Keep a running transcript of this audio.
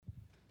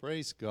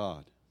Praise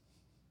God.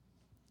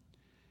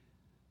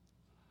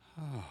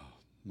 Oh,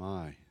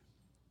 my.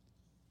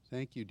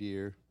 Thank you,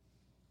 dear.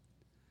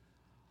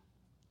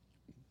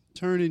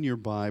 Turn in your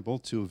Bible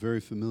to a very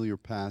familiar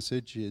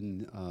passage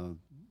in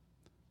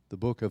the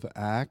book of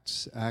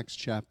Acts, Acts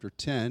chapter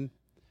 10.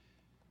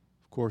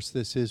 Of course,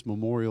 this is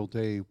Memorial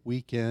Day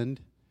weekend,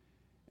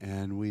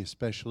 and we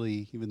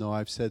especially, even though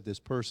I've said this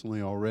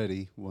personally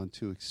already, want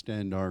to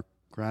extend our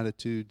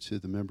gratitude to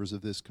the members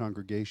of this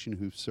congregation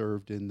who've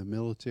served in the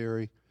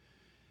military.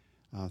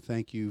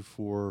 Thank you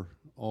for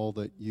all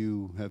that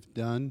you have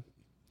done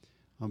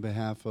on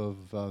behalf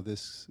of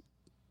this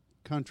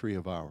country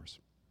of ours.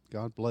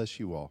 God bless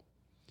you all.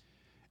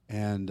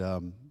 And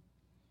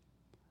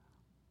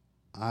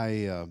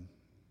I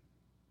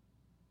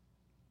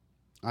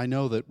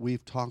know that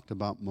we've talked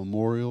about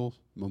Memorial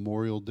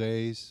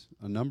Days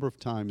a number of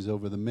times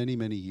over the many,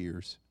 many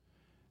years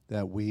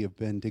that we have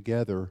been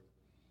together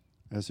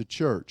as a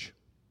church.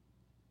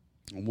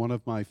 And one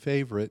of my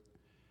favorite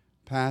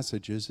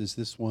passages is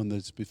this one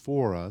that's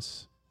before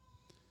us.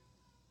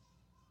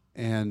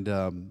 And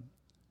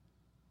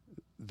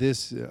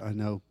this, I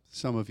know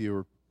some of you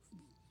are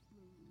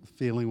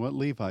feeling, what,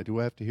 Levi, do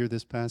I have to hear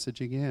this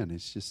passage again?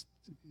 It's just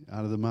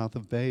out of the mouth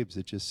of babes,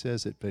 it just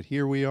says it. But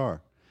here we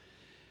are.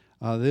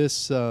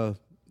 This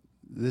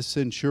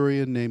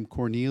centurion named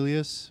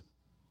Cornelius,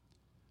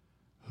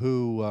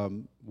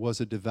 who was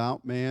a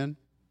devout man,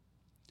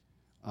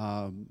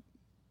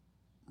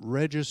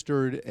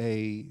 registered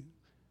a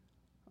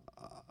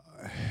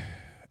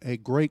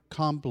great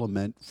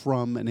compliment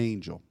from an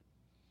angel.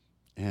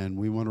 And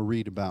we want to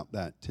read about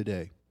that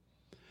today.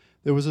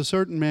 There was a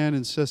certain man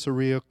in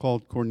Caesarea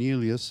called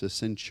Cornelius, a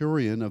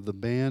centurion of the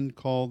band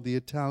called the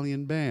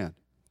Italian Band.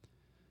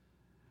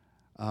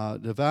 A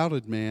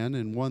devoted man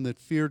and one that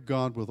feared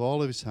God with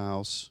all of his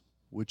house,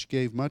 which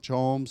gave much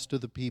alms to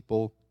the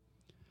people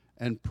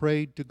and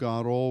prayed to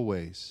God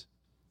always.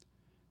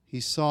 He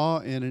saw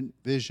in a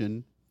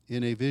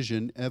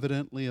vision,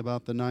 evidently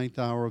about the 9th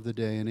hour of the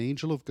day, an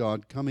angel of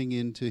God coming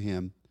in to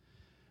him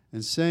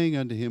and saying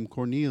unto him,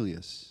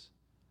 Cornelius.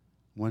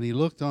 When he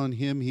looked on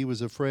him, he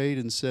was afraid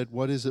and said,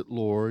 What is it,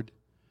 Lord?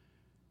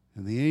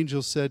 And the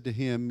angel said to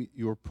him,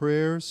 Your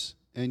prayers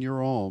and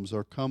your alms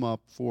are come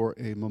up for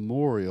a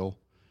memorial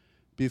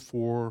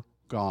before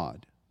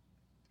God.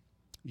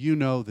 You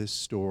know this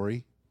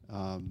story.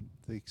 The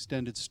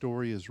extended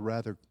story is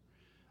rather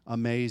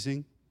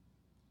amazing.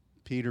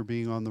 Peter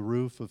being on the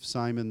roof of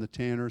Simon the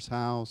tanner's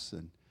house,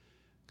 and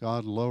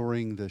God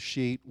lowering the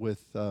sheet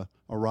with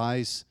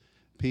arise,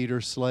 Peter,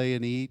 slay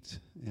and eat,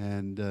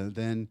 and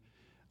then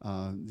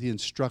the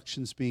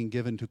instructions being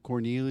given to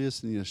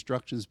Cornelius and the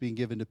instructions being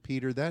given to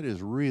Peter. That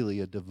is really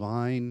a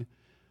divine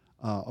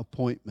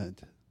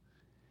appointment.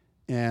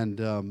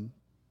 And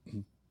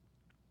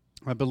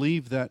I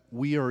believe that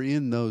we are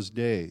in those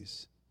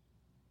days.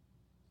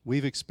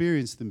 We've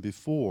experienced them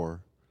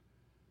before.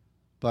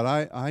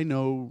 But I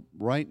know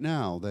right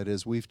now that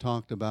as we've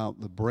talked about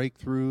the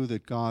breakthrough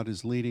that God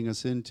is leading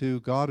us into,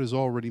 God is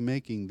already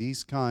making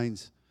these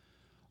kinds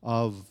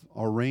of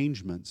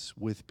arrangements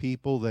with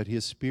people that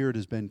His Spirit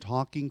has been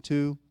talking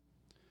to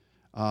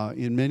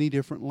in many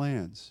different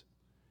lands.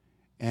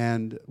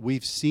 And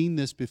we've seen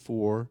this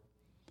before,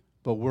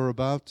 but we're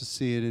about to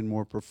see it in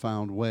more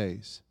profound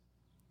ways.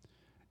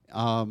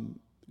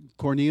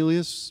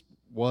 Cornelius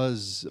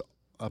was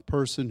a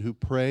person who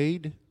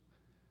prayed.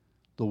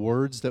 The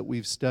words that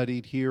we've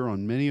studied here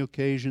on many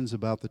occasions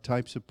about the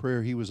types of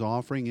prayer he was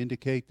offering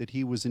indicate that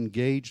he was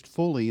engaged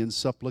fully in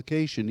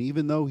supplication,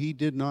 even though he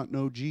did not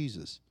know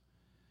Jesus.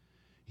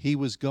 He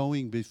was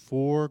going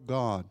before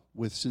God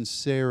with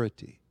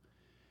sincerity,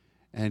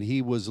 and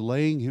he was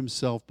laying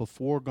himself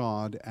before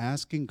God,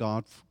 asking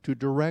God to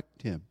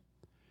direct him.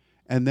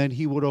 And then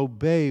he would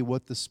obey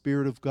what the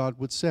Spirit of God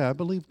would say. I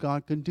believe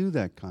God can do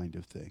that kind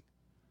of thing.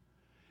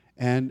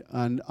 And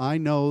I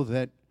know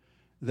that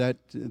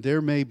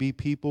there may be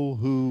people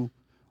who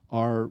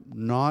are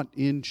not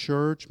in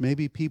church,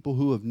 maybe people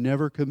who have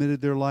never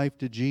committed their life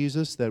to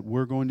Jesus that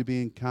we're going to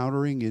be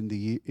encountering in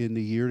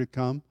the year to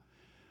come.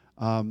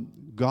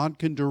 God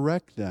can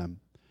direct them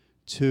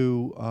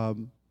to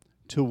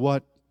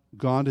what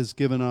God has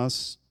given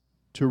us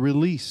to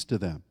release to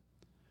them.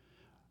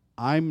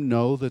 I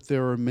know that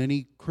there are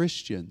many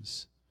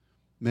Christians,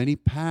 many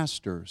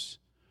pastors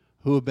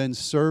who have been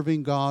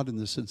serving God in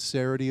the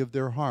sincerity of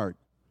their heart.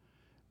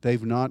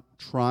 They've not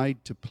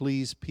tried to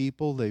please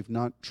people. They've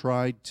not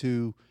tried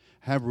to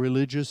have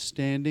religious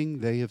standing.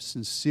 They have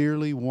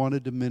sincerely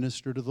wanted to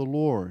minister to the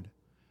Lord.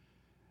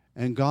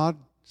 And God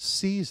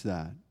sees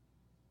that.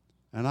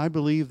 And I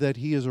believe that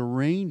He is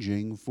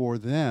arranging for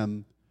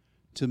them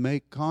to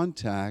make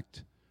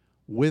contact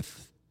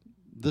with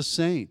the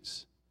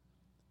saints.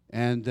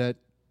 And that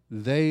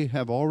they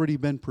have already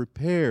been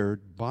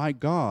prepared by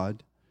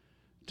God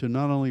to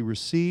not only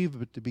receive,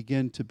 but to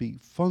begin to be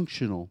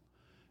functional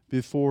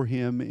before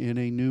Him in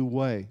a new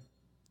way.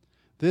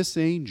 This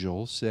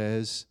angel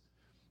says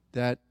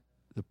that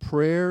the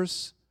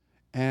prayers,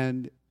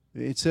 and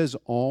it says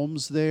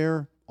alms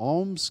there.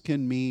 alms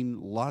can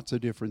mean lots of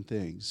different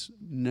things.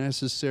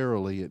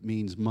 Necessarily, it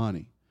means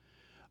money.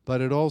 But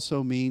it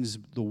also means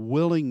the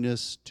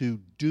willingness to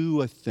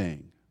do a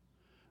thing,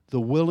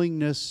 the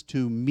willingness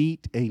to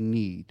meet a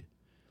need.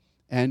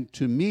 And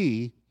to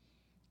me,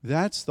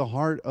 that's the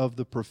heart of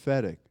the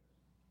prophetic,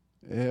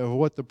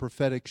 what the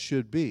prophetic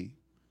should be.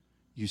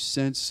 You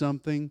sense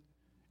something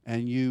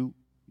and you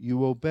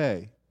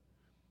obey.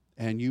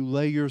 And you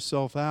lay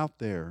yourself out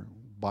there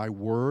by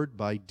word,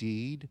 by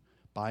deed,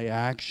 by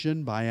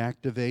action, by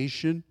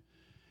activation.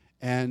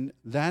 And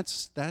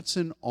that's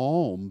an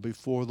alm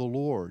before the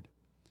Lord.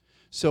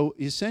 So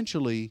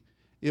essentially,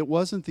 it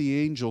wasn't the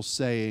angel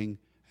saying,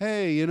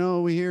 hey, you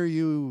know, we hear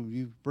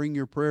you bring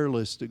your prayer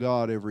list to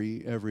God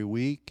every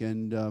week,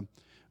 and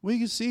we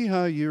can see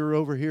how you're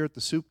over here at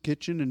the soup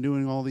kitchen and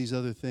doing all these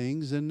other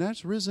things, and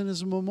that's risen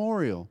as a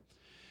memorial.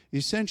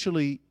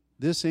 Essentially,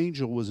 this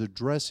angel was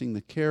addressing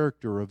the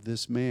character of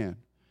this man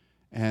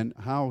and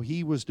how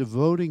he was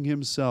devoting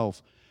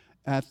himself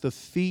at the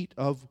feet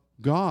of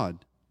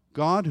God.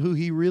 God who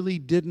he really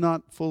did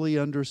not fully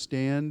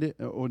understand,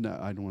 or no,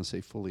 I don't want to say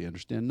fully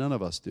understand, none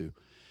of us do,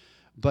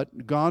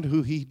 but God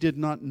who he did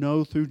not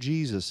know through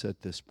Jesus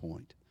at this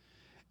point.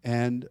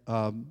 And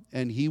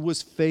he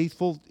was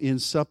faithful in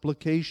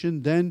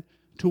supplication then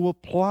to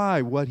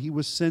apply what he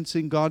was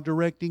sensing God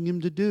directing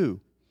him to do.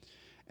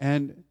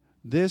 And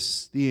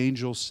this, the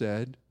angel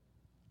said,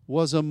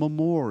 was a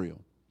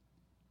memorial.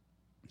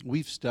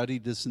 We've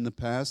studied this in the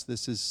past.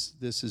 This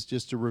is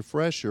just a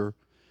refresher.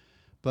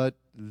 But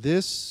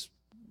this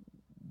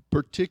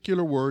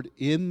particular word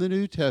in the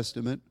New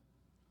Testament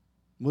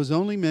was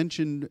only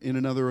mentioned in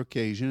another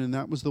occasion, and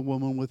that was the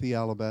woman with the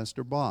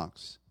alabaster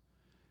box.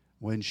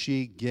 When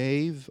she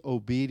gave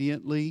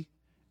obediently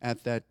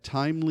at that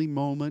timely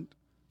moment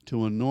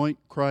to anoint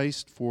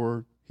Christ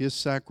for his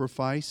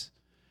sacrifice,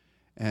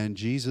 and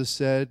Jesus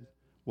said,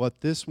 what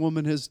this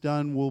woman has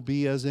done will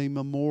be as a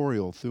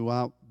memorial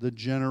throughout the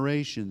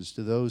generations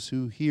to those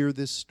who hear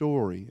this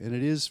story, and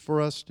it is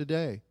for us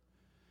today.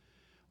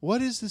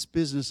 What is this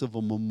business of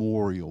a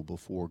memorial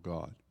before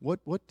God?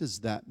 What does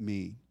that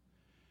mean?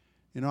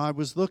 You know, I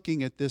was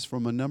looking at this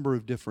from a number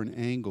of different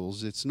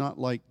angles. It's not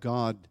like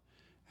God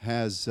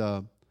has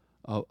a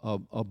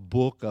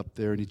book up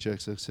there and he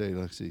checks, let's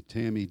say,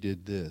 Tammy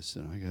did this,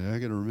 and I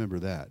got to remember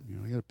that. You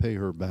know, I got to pay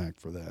her back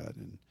for that.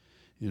 And,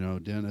 you know,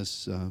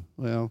 Dennis,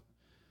 well,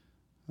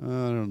 I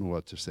don't know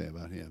what to say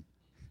about him.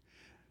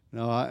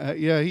 No,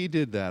 yeah, he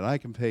did that. I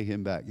can pay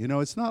him back. You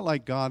know, it's not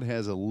like God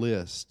has a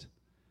list.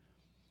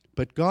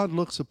 But God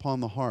looks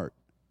upon the heart,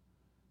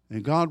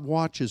 and God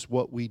watches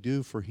what we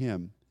do for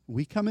him.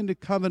 We come into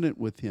covenant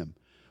with him.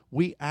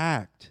 We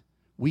act.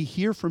 We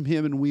hear from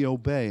him and we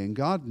obey. And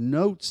God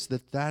notes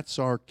that that's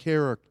our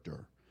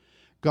character.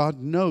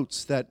 God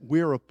notes that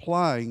we're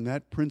applying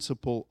that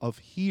principle of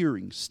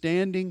hearing,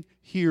 standing,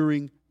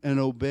 hearing, and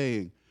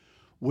obeying,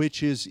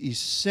 which is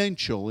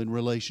essential in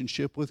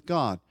relationship with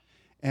God.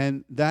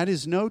 And that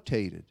is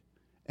notated.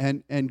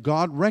 And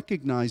God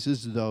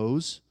recognizes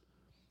those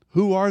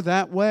who are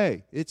that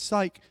way. It's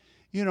like,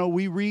 you know,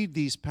 we read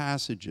these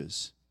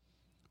passages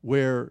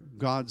where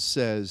God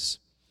says,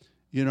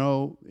 you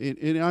know,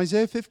 in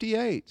Isaiah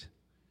 58,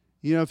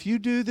 you know, if you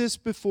do this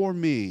before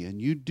me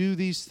and you do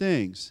these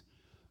things,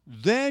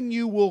 then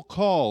you will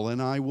call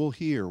and I will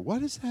hear.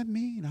 What does that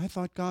mean? I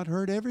thought God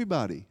heard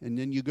everybody. And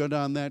then you go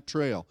down that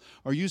trail.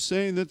 Are you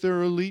saying that there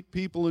are elite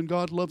people and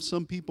God loves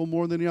some people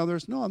more than the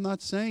others? No, I'm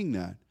not saying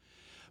that.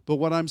 But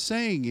what I'm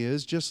saying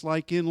is, just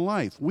like in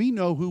life, we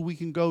know who we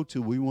can go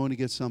to. We want to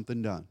get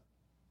something done.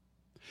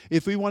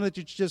 If we wanted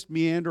to just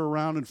meander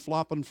around and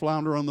flop and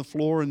flounder on the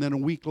floor and then a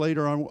week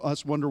later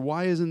us wonder,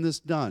 why isn't this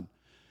done?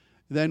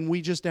 Then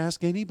we just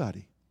ask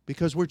anybody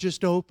because we're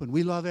just open.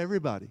 We love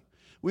everybody.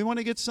 We want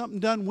to get something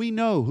done. We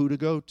know who to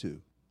go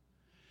to.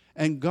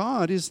 And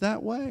God is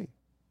that way.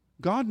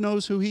 God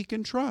knows who he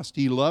can trust.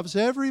 He loves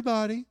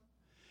everybody.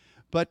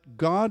 But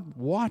God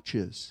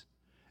watches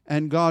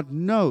and God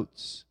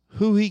notes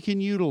who he can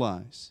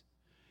utilize.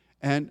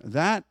 And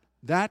that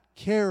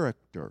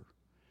character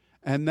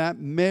and that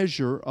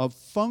measure of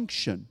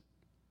function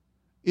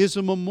is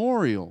a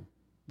memorial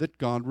that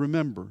God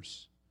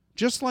remembers.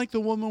 Just like the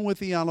woman with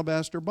the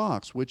alabaster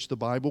box, which the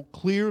Bible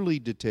clearly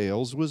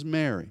details was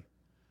Mary.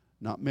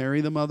 Not Mary,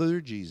 the mother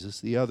of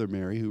Jesus, the other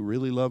Mary, who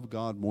really loved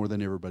God more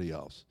than everybody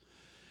else.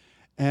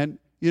 And,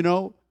 you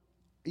know,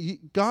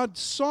 God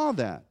saw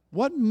that.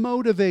 What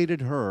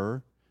motivated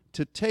her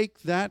to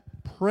take that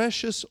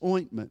precious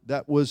ointment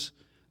that was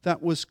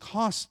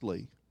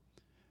costly?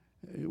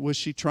 Was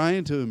she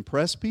trying to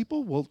impress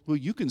people? Well,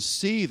 you can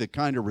see the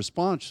kind of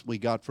response we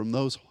got from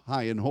those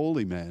high and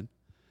holy men.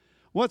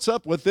 What's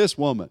up with this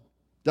woman?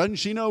 Doesn't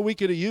she know we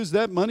could have used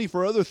that money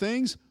for other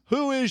things?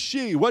 Who is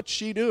she? What's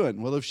she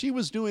doing? Well, if she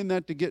was doing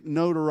that to get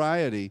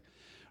notoriety,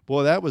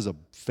 boy, that was a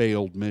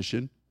failed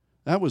mission.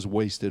 That was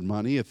wasted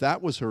money if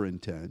that was her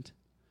intent.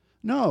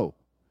 No,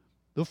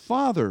 the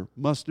Father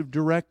must have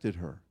directed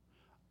her.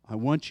 I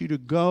want you to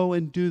go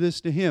and do this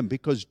to him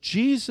because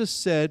Jesus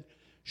said,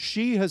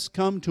 she has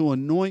come to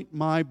anoint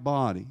my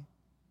body.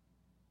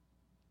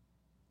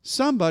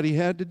 Somebody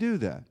had to do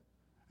that.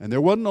 And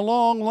there wasn't a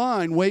long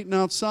line waiting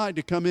outside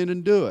to come in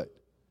and do it.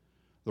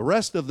 The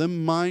rest of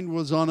them, mind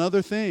was on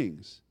other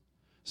things.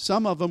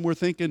 Some of them were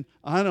thinking,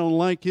 I don't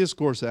like his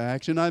course of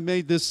action. I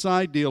made this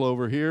side deal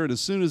over here, and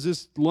as soon as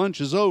this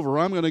lunch is over,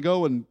 I'm going to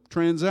go and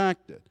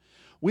transact it.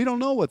 We don't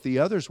know what the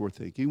others were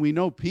thinking. We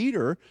know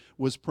Peter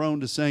was prone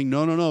to saying,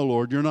 no,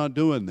 Lord, you're not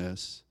doing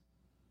this.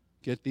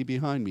 Get thee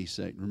behind me,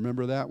 Satan.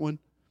 Remember that one?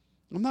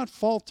 I'm not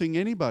faulting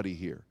anybody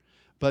here.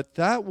 But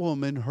that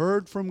woman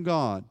heard from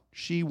God.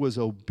 She was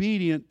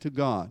obedient to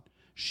God.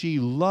 She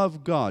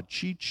loved God.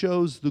 She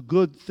chose the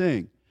good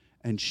thing.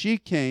 And she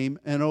came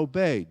and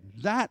obeyed.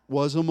 That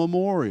was a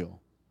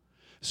memorial.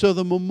 So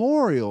the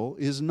memorial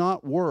is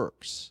not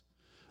works.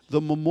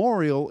 The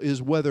memorial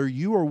is whether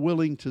you are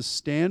willing to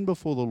stand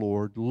before the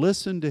Lord,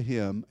 listen to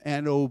Him,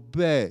 and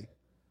obey.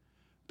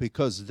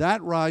 Because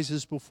that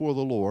rises before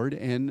the Lord.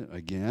 And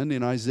again,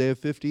 in Isaiah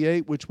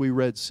 58, which we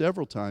read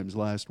several times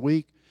last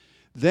week,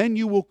 then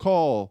you will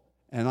call,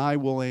 and I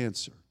will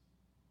answer.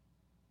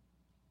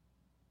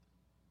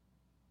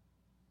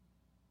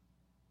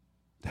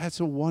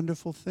 That's a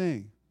wonderful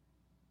thing.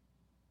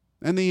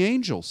 And the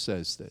angel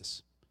says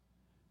this.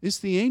 It's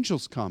the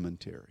angel's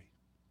commentary.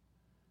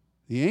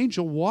 The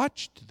angel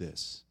watched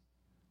this.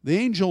 The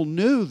angel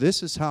knew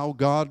this is how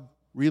God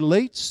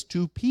relates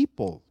to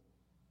people.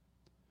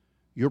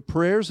 Your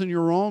prayers and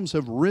your alms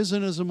have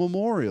risen as a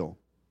memorial.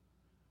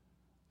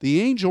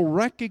 The angel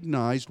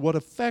recognized what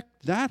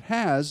effect that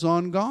has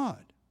on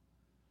God.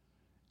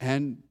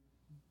 And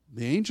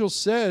the angel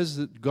says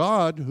that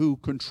God, who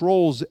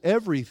controls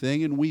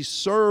everything, and we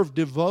serve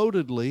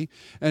devotedly,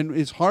 and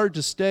it's hard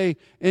to stay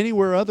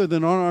anywhere other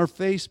than on our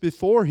face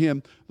before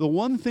Him, the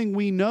one thing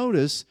we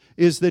notice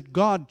is that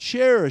God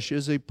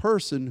cherishes a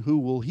person who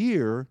will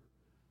hear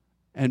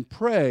and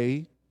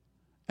pray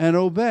and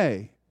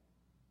obey.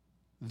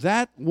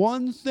 That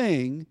one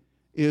thing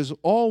is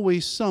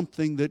always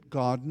something that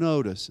God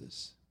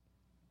notices.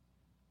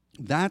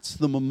 That's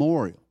the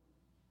memorial.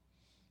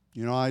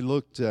 You know, I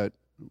looked at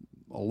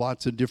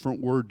lots of different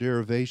word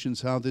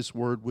derivations, how this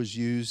word was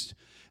used.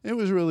 It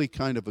was really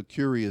kind of a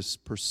curious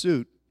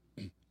pursuit.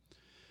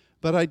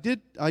 But I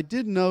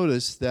did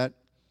notice that,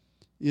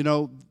 you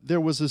know, there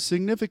was a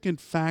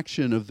significant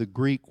faction of the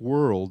Greek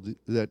world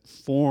that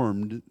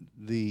formed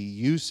the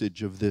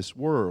usage of this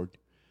word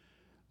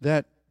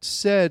that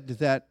said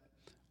that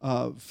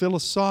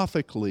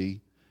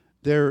philosophically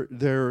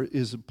there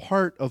is a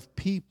part of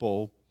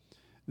people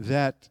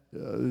that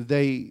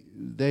they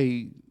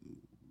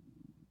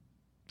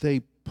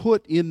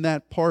put in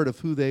that part of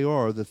who they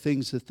are the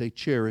things that they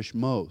cherish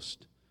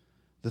most,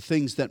 the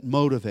things that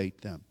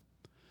motivate them,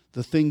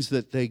 the things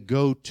that they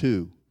go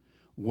to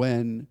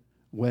when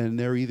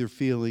they're either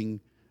feeling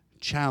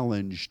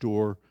challenged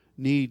or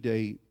need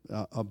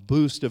a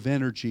boost of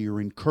energy or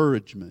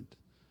encouragement,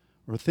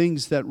 or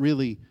things that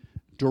really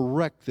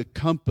direct the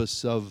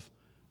compass of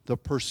the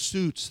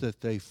pursuits that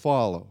they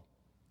follow.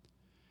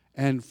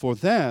 And for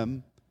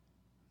them,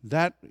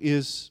 that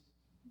is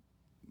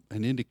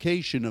an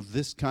indication of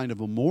this kind of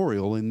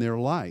memorial in their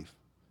life.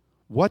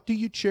 What do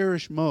you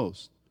cherish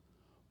most?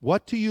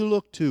 What do you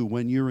look to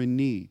when you're in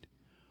need?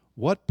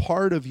 What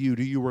part of you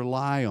do you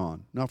rely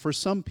on? Now, for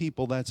some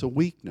people, that's a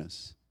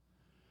weakness.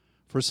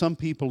 For some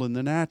people in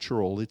the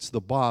natural, it's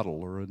the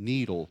bottle or a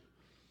needle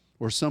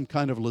or some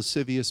kind of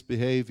lascivious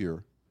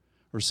behavior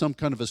or some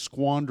kind of a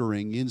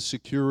squandering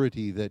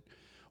insecurity that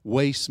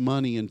wastes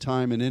money and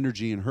time and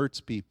energy and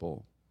hurts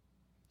people.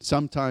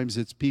 Sometimes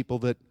it's people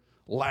that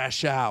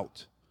lash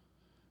out.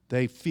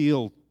 They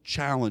feel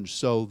challenged,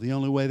 so the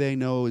only way they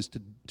know is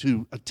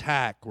to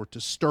attack or to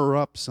stir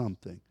up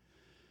something.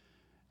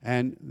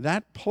 And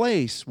that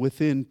place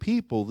within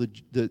people,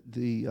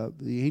 the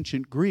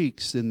ancient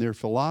Greeks in their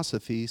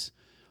philosophies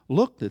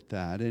looked at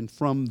that, and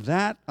from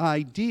that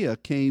idea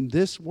came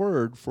this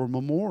word for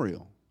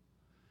memorial.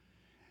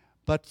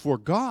 But for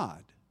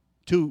God,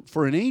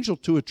 for an angel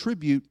to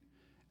attribute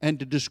and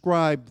to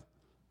describe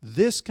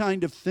this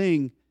kind of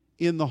thing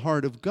in the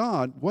heart of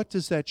God, what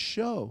does that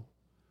show?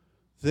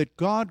 That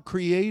God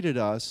created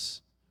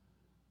us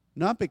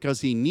not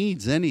because He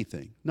needs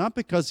anything, not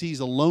because He's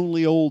a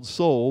lonely old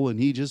soul and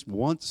He just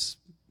wants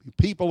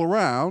people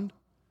around.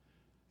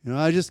 You know,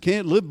 I just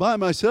can't live by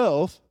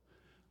myself.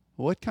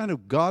 What kind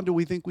of God do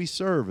we think we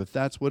serve if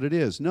that's what it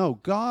is? No,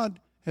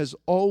 God has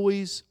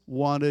always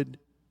wanted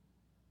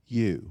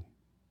you.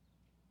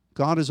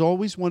 God has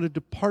always wanted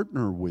to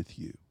partner with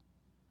you.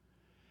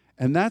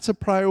 And that's a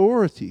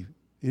priority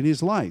in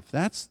His life.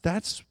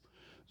 That's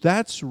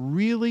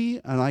really,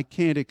 and I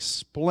can't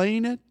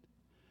explain it,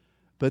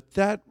 but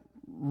that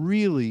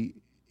really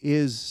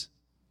is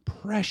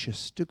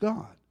precious to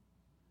God.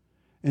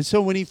 And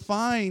so when He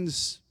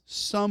finds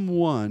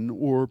someone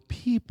or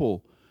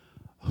people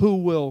who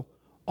will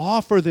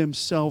offer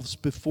themselves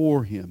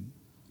before Him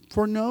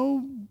for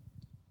no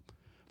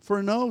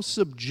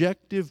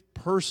subjective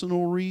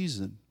personal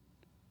reason.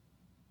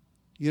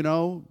 You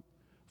know,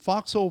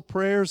 foxhole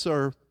prayers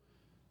are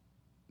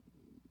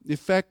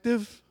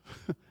effective,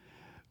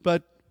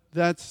 but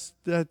that's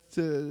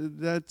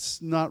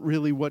not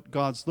really what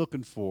God's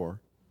looking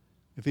for.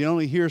 If he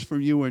only hears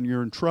from you when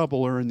you're in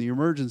trouble or in the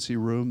emergency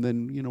room,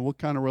 then, what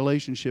kind of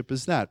relationship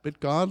is that? But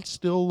God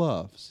still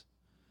loves.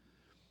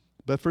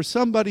 But for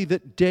somebody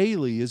that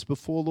daily is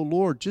before the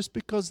Lord, just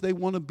because they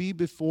want to be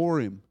before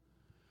him,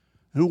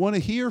 who want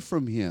to hear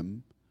from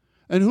him,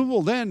 and who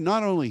will then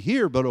not only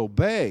hear but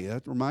obey.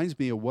 That reminds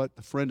me of what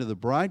the friend of the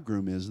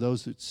bridegroom is,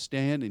 those that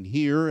stand and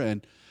hear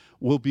and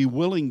will be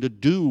willing to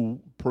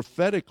do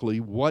prophetically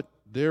what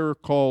they're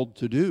called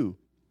to do.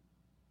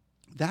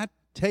 That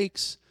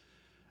takes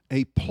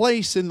a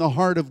place in the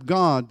heart of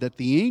God that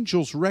the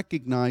angels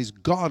recognize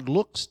God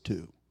looks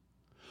to.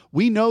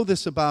 We know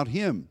this about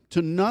him.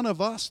 To none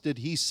of us did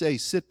he say,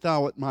 "Sit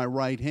thou at my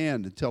right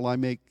hand until I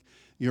make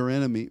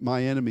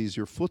my enemies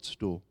your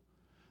footstool."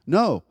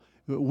 No,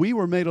 we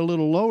were made a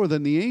little lower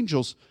than the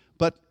angels,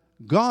 but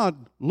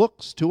God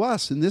looks to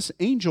us, and this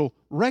angel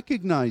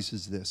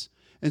recognizes this.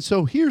 And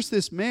so here's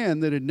this man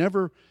that had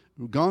never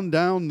gone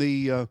down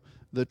the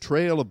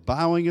trail of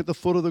bowing at the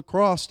foot of the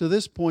cross to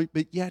this point,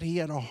 but yet he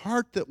had a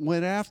heart that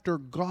went after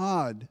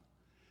God.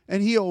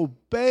 And he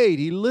obeyed.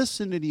 He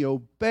listened and he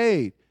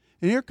obeyed.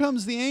 And here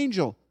comes the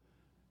angel.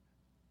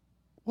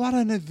 What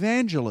an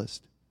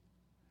evangelist.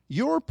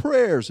 Your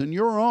prayers and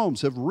your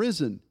alms have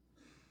risen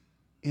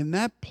in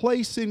that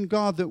place in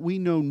God that we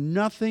know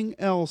nothing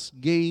else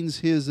gains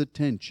his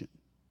attention.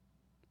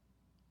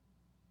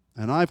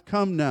 And I've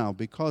come now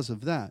because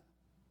of that.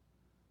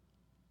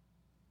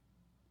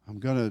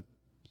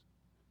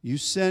 You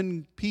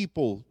send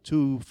people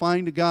to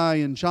find a guy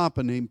in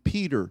Joppa named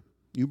Peter.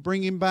 You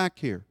bring him back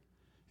here,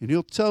 and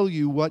he'll tell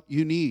you what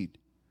you need.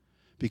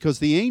 Because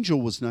the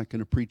angel was not going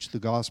to preach the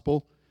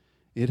gospel.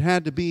 It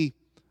had to be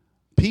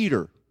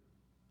Peter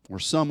or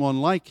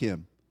someone like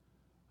him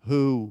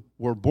who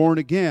were born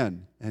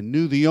again and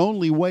knew the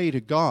only way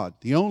to God,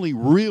 the only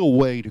real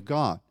way to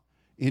God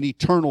in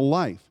eternal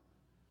life.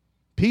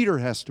 Peter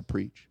has to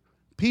preach.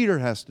 Peter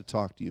has to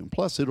talk to you. And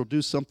plus, it'll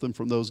do something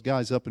from those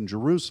guys up in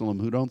Jerusalem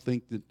who don't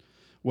think that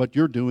what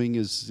you're doing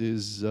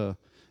is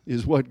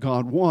what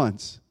God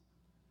wants.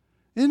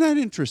 Isn't that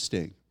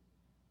interesting?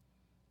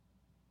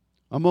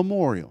 A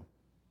memorial.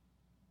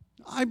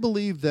 I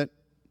believe that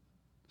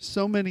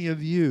so many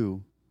of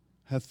you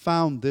have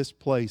found this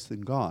place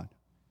in God.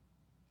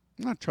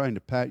 I'm not trying to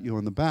pat you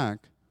on the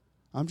back.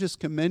 I'm just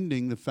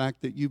commending the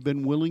fact that you've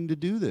been willing to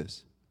do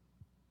this.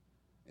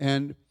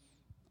 And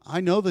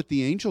I know that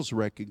the angels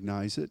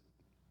recognize it.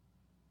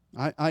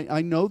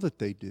 I know that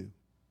they do.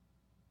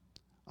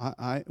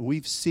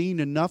 We've seen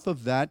enough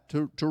of that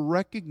to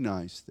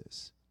recognize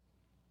this.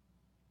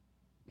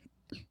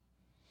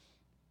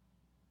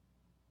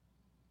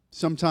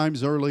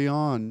 Sometimes early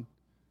on,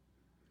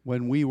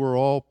 when we were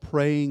all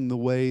praying the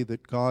way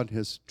that God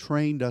has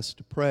trained us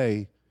to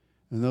pray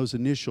in those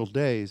initial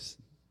days,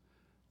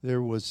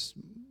 there was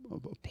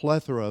a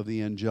plethora of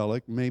the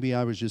angelic. Maybe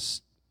I was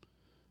just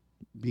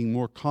being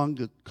more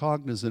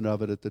cognizant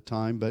of it at the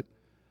time, but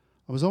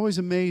I was always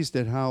amazed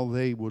at how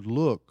they would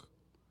look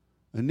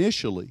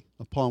initially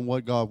upon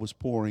what God was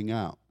pouring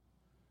out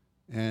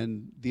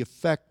and the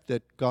effect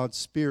that God's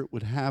Spirit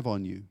would have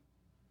on you.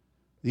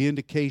 The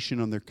indication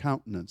on their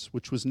countenance,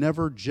 which was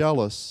never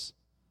jealous.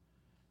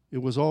 It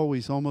was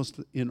always almost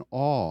in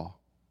awe.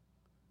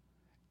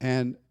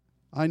 And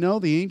I know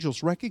the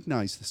angels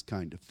recognize this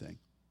kind of thing.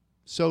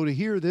 So to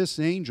hear this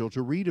angel,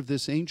 to read of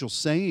this angel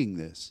saying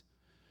this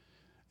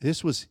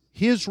was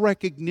his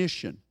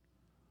recognition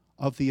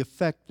of the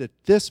effect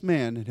that this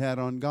man had had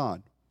on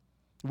God.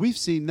 We've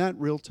seen that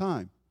real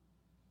time.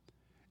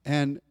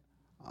 And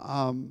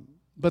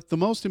but the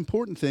most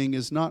important thing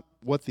is not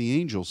what the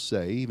angels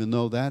say, even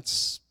though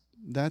that's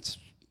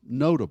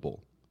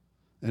notable,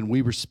 and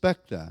we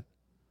respect that.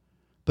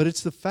 But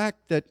it's the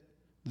fact that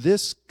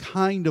this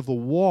kind of a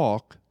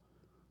walk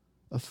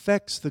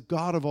affects the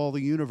God of all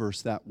the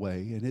universe that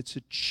way, and it's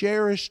a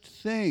cherished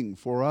thing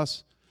for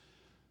us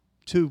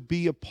to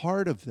be a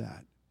part of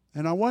that.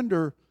 And I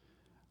wonder,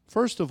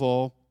 first of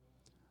all,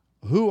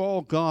 who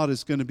all God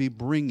is going to be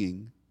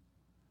bringing,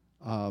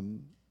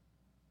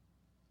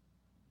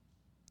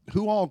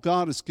 who all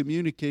God is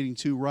communicating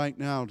to right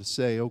now to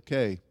say,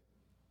 okay,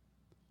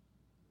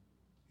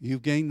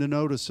 you've gained the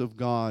notice of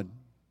God.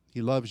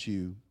 He loves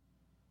you.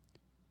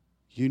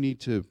 You need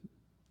to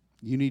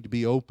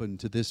be open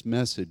to this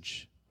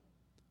message,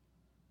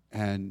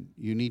 and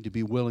you need to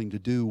be willing to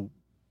do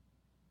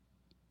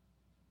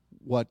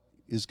what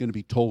is going to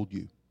be told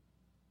you.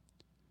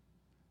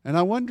 And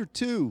I wonder,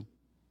 too,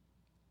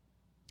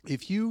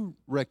 if you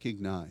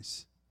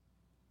recognize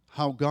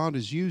how God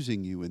is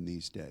using you in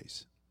these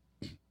days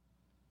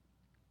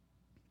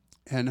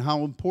and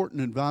how important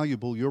and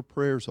valuable your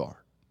prayers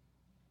are.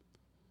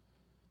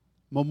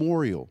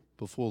 Memorial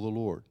before the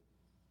Lord.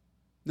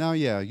 Now,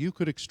 yeah, you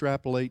could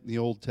extrapolate in the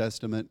Old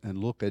Testament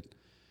and look at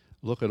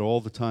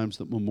all the times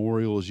that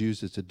memorial is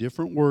used. It's a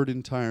different word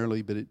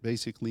entirely, but it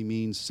basically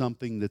means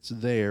something that's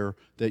there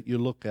that you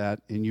look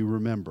at and you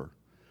remember.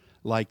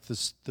 Like the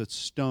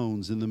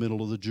stones in the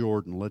middle of the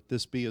Jordan. Let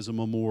this be as a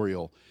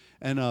memorial.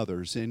 and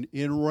others. In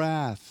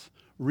wrath,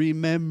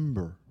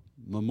 remember,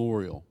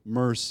 memorial,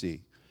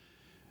 mercy.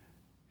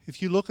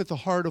 If you look at the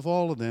heart of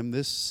all of them,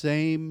 this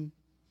same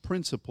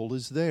principle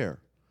is there.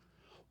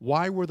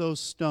 Why were those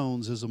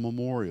stones as a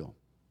memorial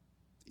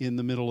in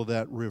the middle of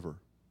that river?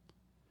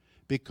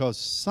 Because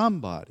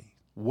somebody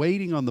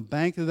waiting on the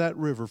bank of that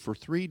river for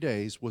 3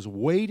 days was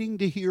waiting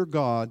to hear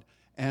God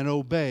and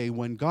obey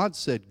when God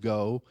said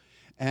go,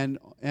 and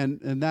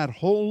that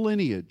whole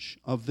lineage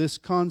of this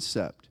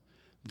concept,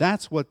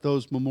 that's what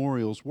those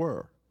memorials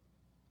were.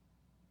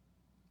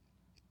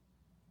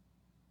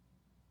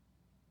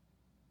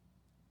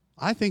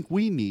 I think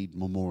we need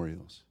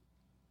memorials.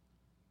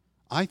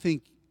 I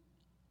think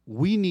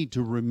we need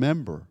to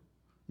remember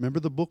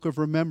the book of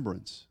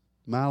remembrance,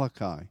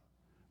 Malachi,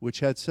 which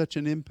had such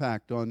an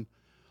impact on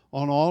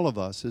all of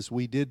us as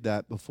we did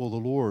that before the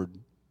Lord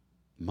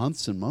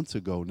months and months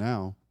ago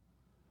now.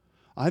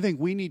 I think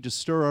we need to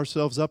stir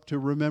ourselves up to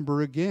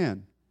remember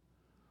again.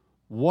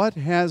 What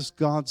has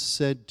God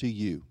said to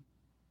you?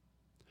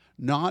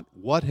 Not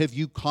what have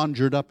you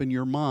conjured up in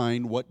your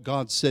mind what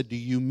God said to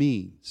you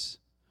means,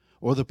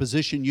 or the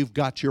position you've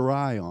got your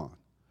eye on.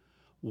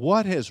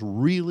 What has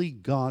really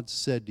God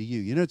said to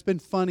you? You know, it's been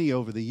funny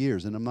over the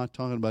years, and I'm not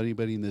talking about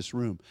anybody in this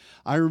room.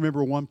 I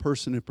remember one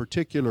person in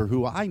particular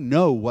who I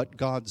know what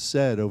God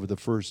said over the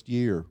first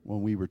year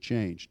when we were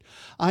changed.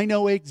 I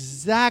know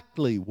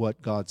exactly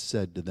what God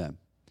said to them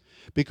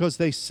because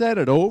they said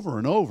it over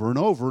and over and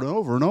over and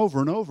over and over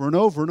and over and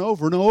over and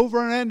over and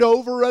over and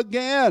over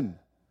again.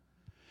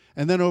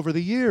 And then over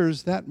the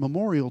years, that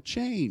memorial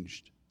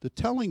changed. The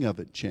telling of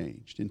it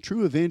changed in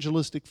true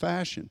evangelistic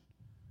fashion.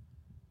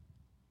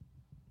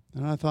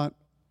 And I thought,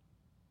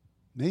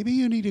 maybe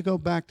you need to go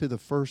back to the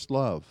first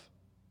love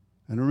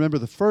and remember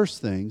the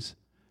first things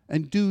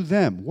and do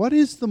them. What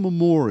is the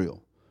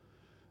memorial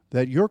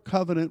that your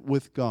covenant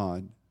with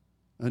God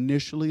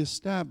initially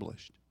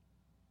established?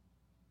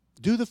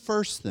 Do the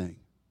first thing.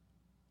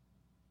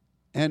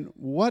 And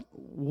what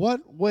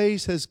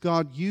ways has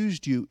God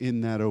used you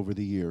in that over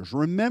the years?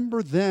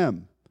 Remember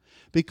them,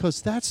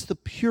 because that's the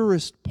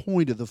purest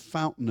point of the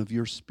fountain of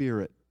your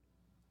spirit.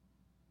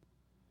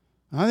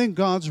 I think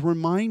God's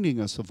reminding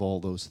us of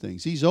all those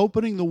things. He's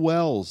opening the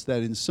wells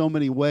that in so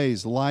many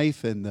ways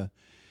life and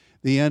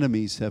the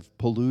enemies have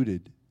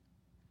polluted.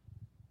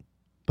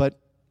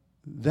 But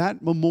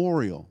that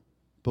memorial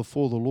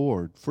before the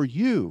Lord for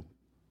you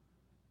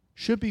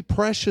should be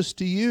precious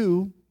to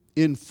you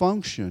in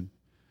function,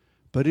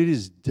 but it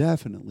is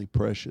definitely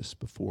precious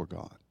before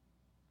God.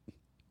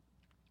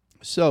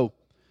 So,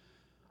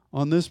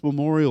 on this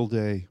Memorial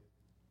Day,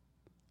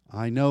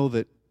 I know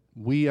that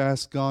we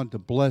ask God to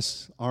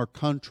bless our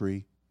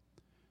country,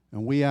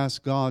 and we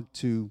ask God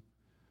to,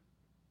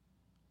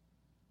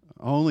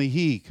 only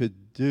He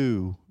could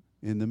do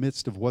in the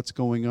midst of what's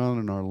going on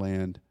in our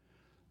land,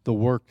 the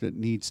work that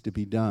needs to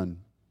be done.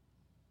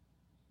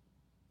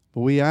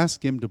 But we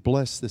ask Him to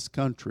bless this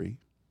country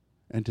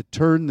and to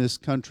turn this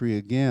country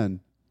again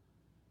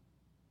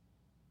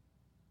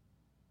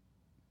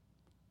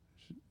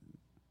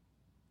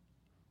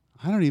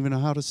I don't even know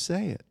how to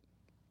say it.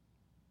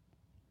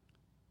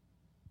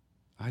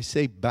 I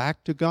say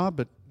back to God,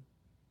 but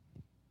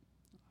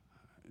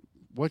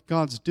what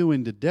God's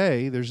doing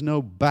today, there's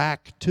no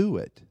back to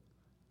it.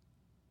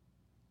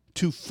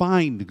 To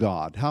find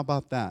God. How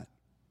about that?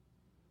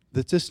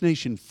 That this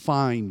nation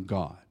find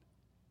God.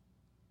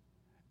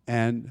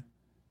 And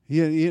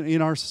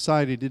in our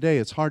society today,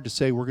 it's hard to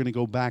say we're going to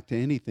go back to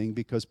anything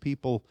because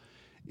people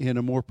in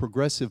a more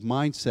progressive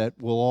mindset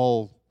will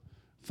all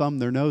thumb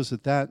their nose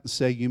at that and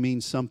say you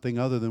mean something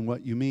other than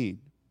what you mean.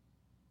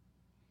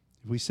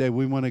 If we say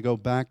we want to go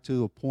back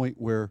to a point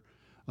where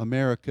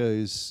America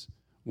is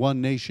one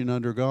nation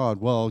under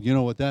God, well, you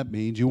know what that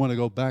means. You want to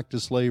go back to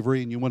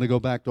slavery and you want to go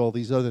back to all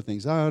these other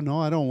things. Oh, no,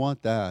 I don't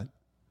want that.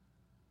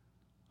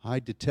 I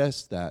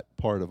detest that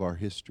part of our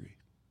history.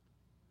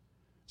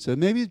 So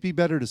maybe it'd be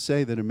better to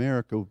say that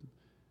America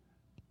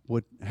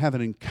would have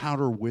an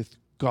encounter with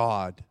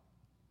God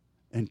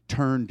and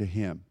turn to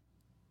Him.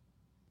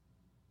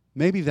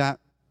 Maybe that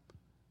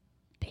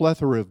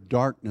plethora of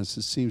darkness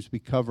that seems to be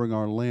covering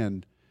our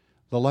land,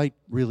 the light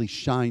really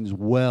shines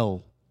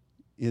well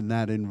in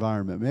that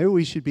environment. Maybe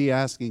we should be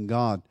asking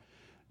God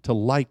to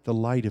light the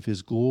light of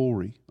His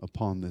glory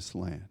upon this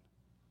land.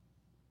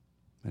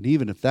 And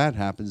even if that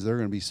happens, there are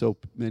going to be so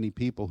many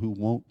people who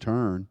won't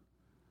turn.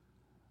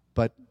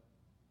 But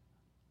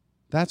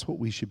that's what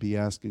we should be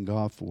asking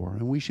God for.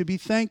 And we should be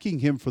thanking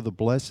Him for the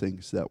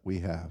blessings that we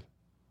have.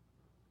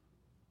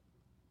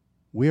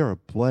 We are a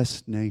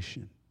blessed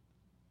nation.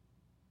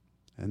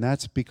 And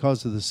that's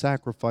because of the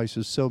sacrifice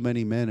of so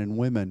many men and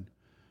women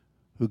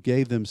who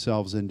gave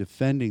themselves in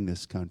defending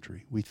this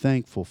country. We're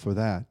thankful for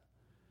that.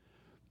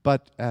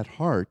 But at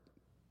heart,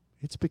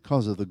 it's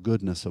because of the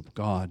goodness of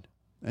God,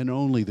 and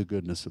only the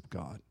goodness of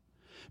God.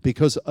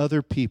 Because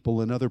other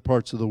people in other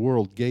parts of the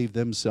world gave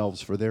themselves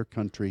for their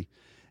country,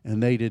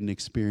 and they didn't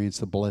experience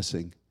the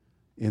blessing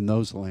in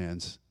those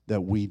lands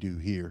that we do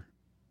here.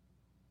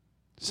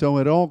 So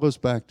it all goes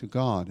back to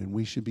God, and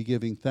we should be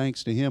giving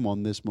thanks to Him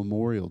on this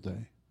Memorial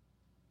Day.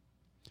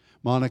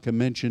 Monica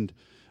mentioned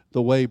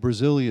the way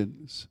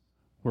Brazilians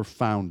were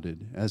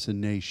founded as a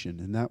nation,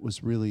 and that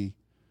was really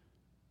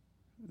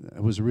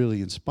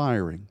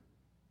inspiring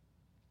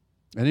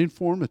and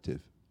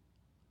informative.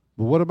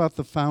 But what about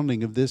the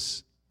founding of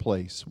this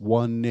place,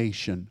 one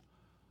nation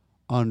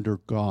under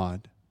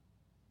God?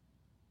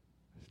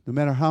 No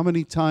matter how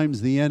many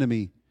times the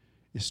enemy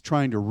is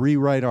trying to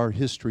rewrite our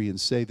history and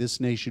say this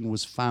nation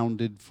was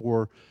founded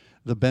for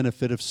the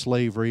benefit of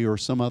slavery or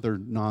some other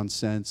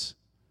nonsense,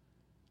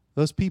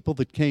 those people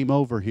that came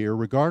over here,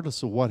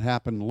 regardless of what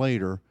happened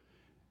later,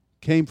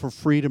 came for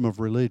freedom of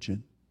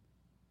religion.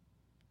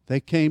 They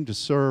came to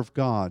serve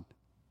God.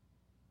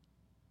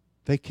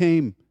 They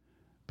came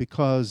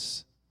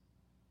because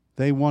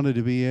they wanted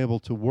to be able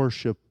to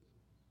worship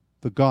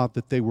the God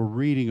that they were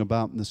reading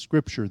about in the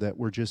Scripture that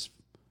were just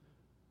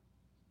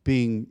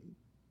being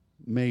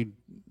made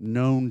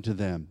known to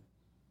them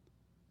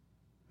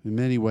in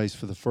many ways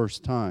for the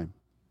first time.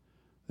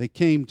 They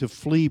came to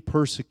flee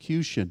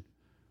persecution.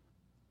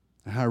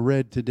 I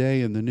read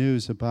today in the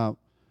news about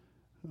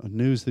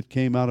news that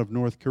came out of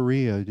North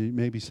Korea.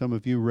 Maybe some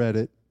of you read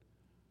it.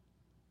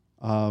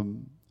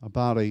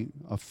 About a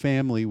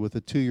family with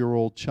a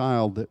 2-year-old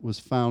child that was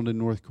found in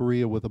North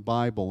Korea with a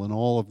Bible, and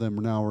all of them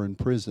now are in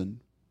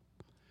prison.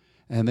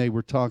 And they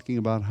were talking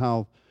about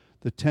how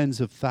the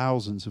tens of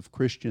thousands of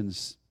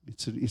Christians,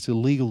 it's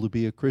illegal to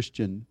be a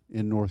Christian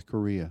in North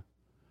Korea,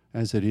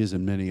 as it is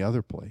in many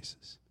other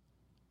places.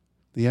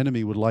 The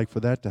enemy would like for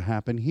that to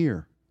happen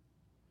here.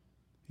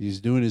 He's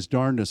doing his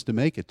darndest to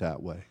make it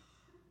that way.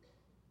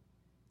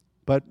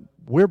 But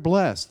we're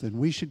blessed, and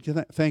we should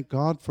thank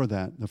God for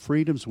that, the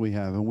freedoms we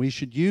have, and we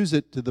should use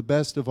it to the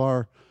best of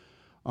our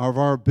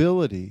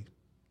ability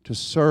to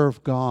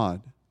serve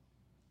God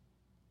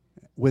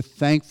with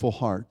thankful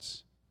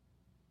hearts.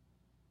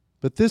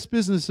 But this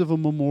business of a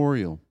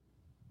memorial,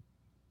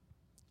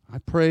 I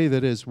pray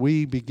that as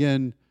we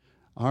begin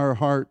our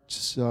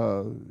hearts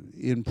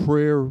in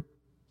prayer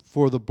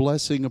for the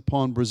blessing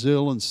upon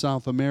Brazil and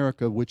South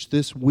America, which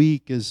this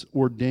week is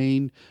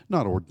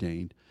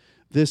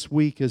this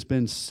week has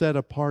been set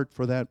apart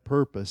for that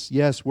purpose.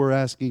 Yes, we're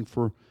asking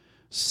for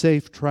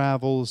safe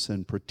travels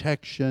and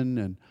protection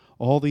and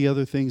all the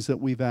other things that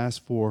we've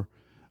asked for.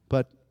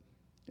 But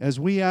as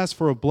we ask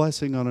for a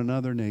blessing on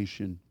another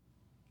nation,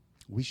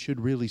 we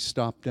should really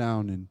stop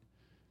down and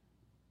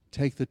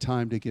take the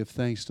time to give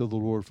thanks to the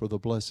Lord for the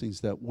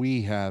blessings that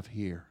we have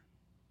here.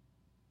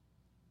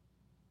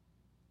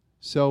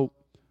 So,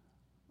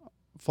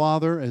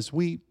 Father, as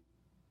we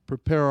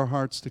prepare our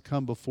hearts to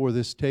come before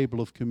this table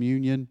of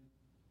communion,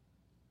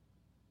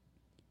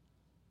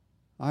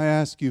 I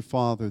ask you,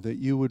 Father, that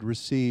you would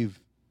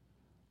receive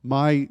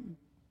my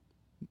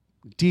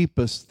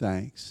deepest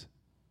thanks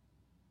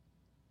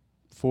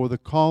for the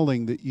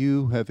calling that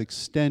you have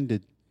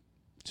extended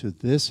to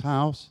this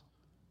house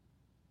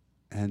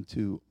and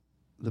to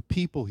the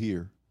people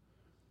here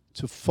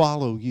to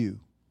follow you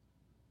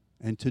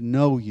and to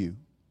know you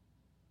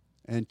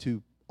and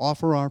to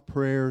offer our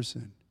prayers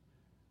and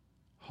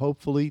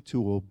hopefully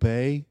to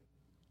obey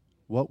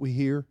what we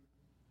hear.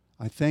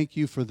 I thank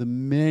you for the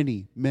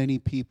many, many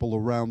people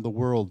around the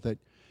world that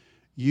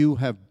you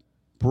have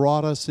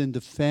brought us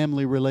into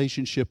family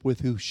relationship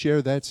with who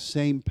share that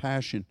same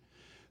passion.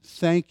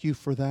 Thank you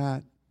for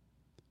that.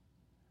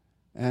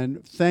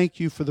 And thank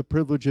you for the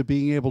privilege of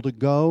being able to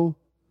go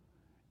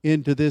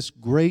into this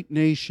great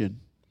nation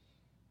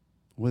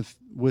with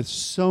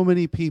so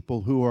many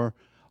people who are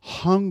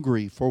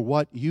hungry for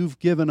what you've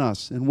given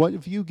us. And what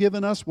have you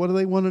given us? What do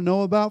they want to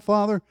know about,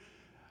 Father?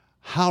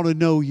 How to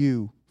know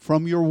you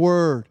from your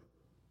word.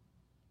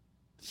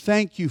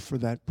 Thank you for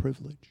that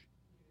privilege.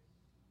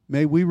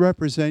 May we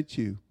represent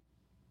you.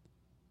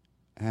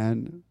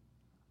 And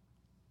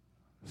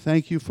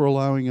thank you for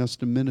allowing us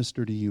to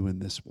minister to you in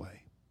this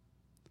way.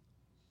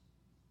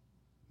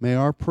 May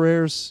our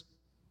prayers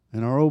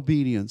and our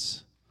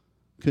obedience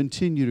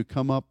continue to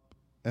come up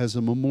as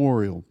a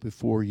memorial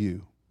before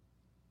you.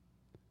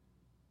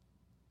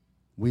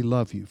 We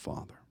love you,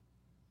 Father,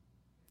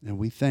 and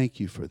we thank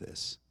you for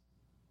this.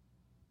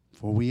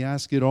 For we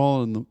ask it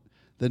all in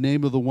the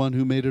name of the one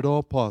who made it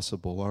all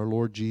possible, our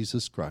Lord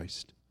Jesus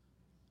Christ.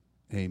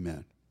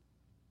 Amen.